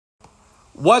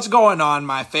What's going on,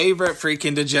 my favorite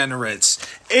freaking degenerates?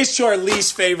 It's your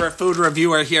least favorite food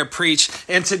reviewer here, Preach,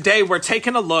 and today we're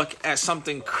taking a look at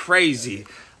something crazy.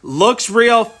 Looks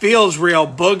real, feels real,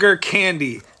 booger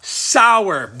candy.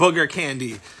 Sour booger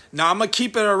candy. Now, I'm going to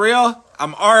keep it real.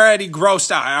 I'm already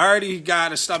grossed out. I already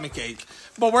got a stomach ache.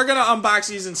 But we're going to unbox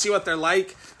these and see what they're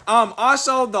like.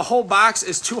 Also, the whole box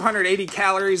is 280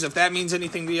 calories, if that means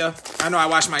anything to you. I know I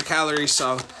watch my calories,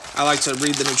 so I like to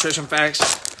read the nutrition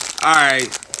facts. All right,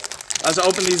 let's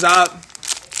open these up.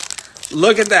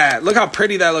 Look at that. Look how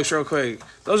pretty that looks real quick.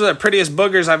 Those are the prettiest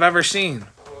boogers I've ever seen.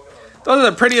 Those are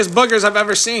the prettiest boogers I've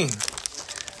ever seen.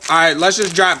 All right, let's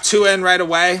just drop two in right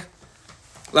away.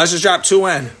 Let's just drop two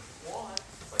in.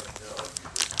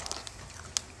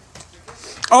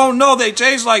 Oh, no, they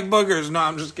taste like boogers. No,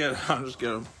 I'm just kidding. I'm just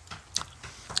kidding.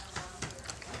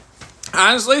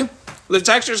 Honestly, the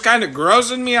texture's kind of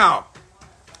grossing me out.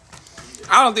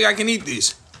 I don't think I can eat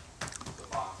these.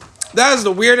 That is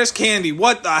the weirdest candy.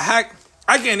 What the heck?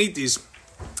 I can't eat these.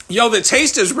 Yo, the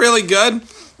taste is really good,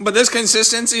 but this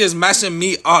consistency is messing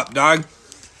me up, dog.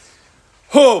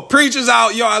 Oh, Preach is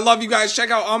out. Yo, I love you guys. Check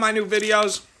out all my new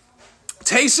videos.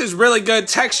 Taste is really good.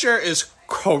 Texture is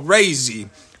crazy.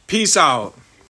 Peace out.